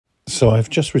So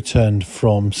I've just returned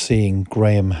from seeing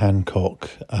Graham Hancock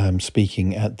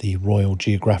speaking at the Royal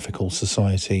Geographical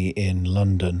Society in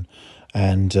London.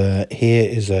 And here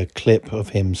is a clip of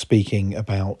him speaking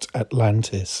about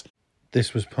Atlantis.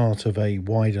 This was part of a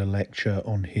wider lecture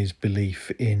on his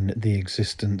belief in the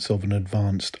existence of an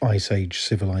advanced Ice Age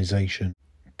civilization.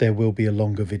 There will be a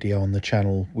longer video on the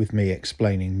channel with me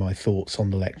explaining my thoughts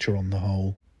on the lecture on the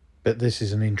whole. But this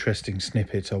is an interesting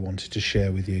snippet I wanted to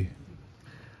share with you.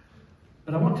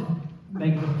 But I want to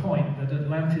make the point that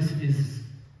Atlantis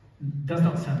does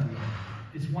not stand alone.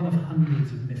 It's one of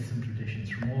hundreds of myths and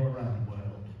traditions from all around the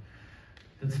world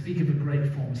that speak of a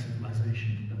great former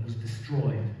civilization that was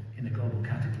destroyed in a global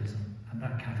cataclysm, and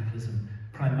that cataclysm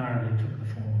primarily took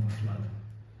the form of a flood.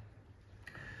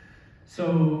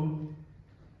 So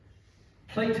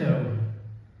Plato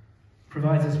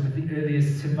provides us with the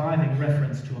earliest surviving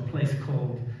reference to a place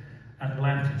called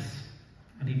Atlantis,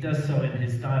 and he does so in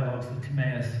his dialogues with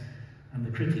Timaeus and the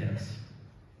Critias.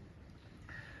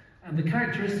 And the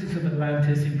characteristics of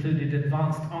Atlantis included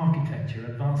advanced architecture,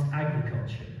 advanced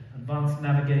agriculture, advanced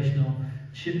navigational,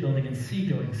 shipbuilding and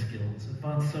seagoing skills,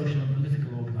 advanced social and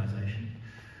political organization.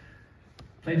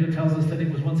 Plato tells us that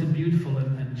it was once a beautiful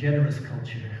and generous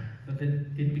culture, but that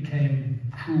it became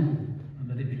cruel, and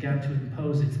that it began to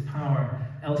impose its power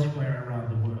elsewhere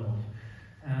around the world.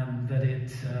 And that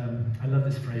it, I love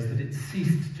this phrase, that it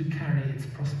ceased to carry its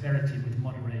prosperity with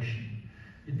moderation.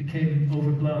 It became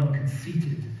overblown,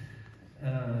 conceited,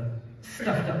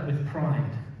 stuffed up with pride,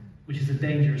 which is a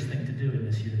dangerous thing to do in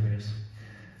this universe.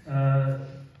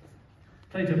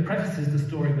 Plato prefaces the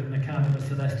story with an account of a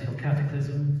celestial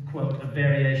cataclysm, quote, a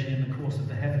variation in the course of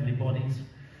the heavenly bodies,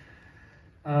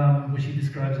 which he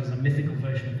describes as a mythical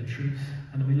version of the truth.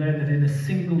 And we learn that in a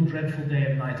single dreadful day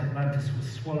and night, Atlantis was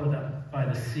swallowed up by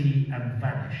the sea and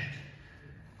vanished.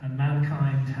 And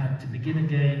mankind had to begin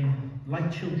again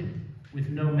like children, with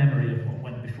no memory of what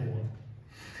went before.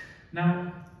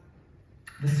 Now,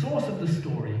 the source of the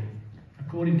story,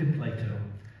 according to Plato,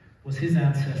 was his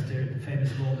ancestor, the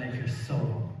famous lawmaker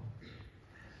Solon.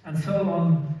 And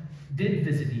Solon did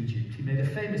visit Egypt. He made a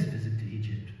famous visit to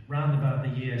Egypt, round about the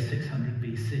year 600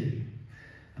 BC.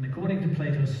 And according to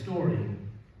Plato's story,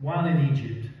 while in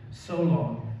Egypt,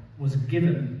 Solon was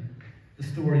given the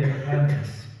story of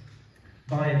Atlantis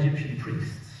by Egyptian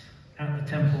priests at the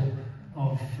temple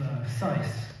of Sais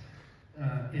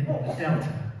in the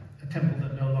Delta, a temple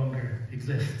that no longer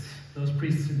exists. Those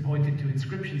priests pointed to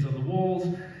inscriptions on the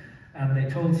walls, and they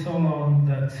told Solon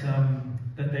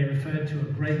that they referred to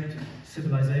a great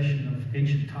civilization of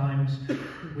ancient times,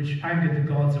 which angered the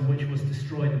gods and which was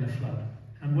destroyed in a flood.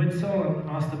 And when Solon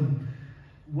asked them,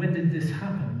 when did this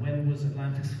happen? When was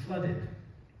Atlantis flooded?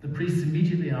 The priests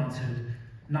immediately answered,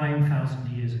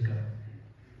 9,000 years ago.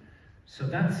 So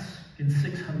that's in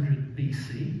 600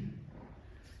 BC,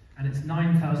 and it's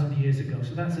 9,000 years ago.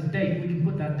 So that's a date. We can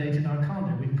put that date in our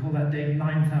calendar. We can call that date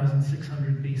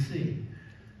 9,600 BC,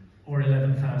 or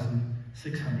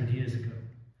 11,600 years ago.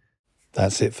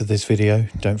 That's it for this video.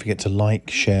 Don't forget to like,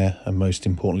 share, and most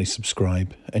importantly,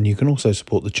 subscribe. And you can also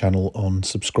support the channel on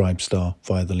Subscribestar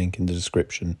via the link in the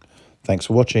description. Thanks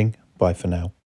for watching. Bye for now.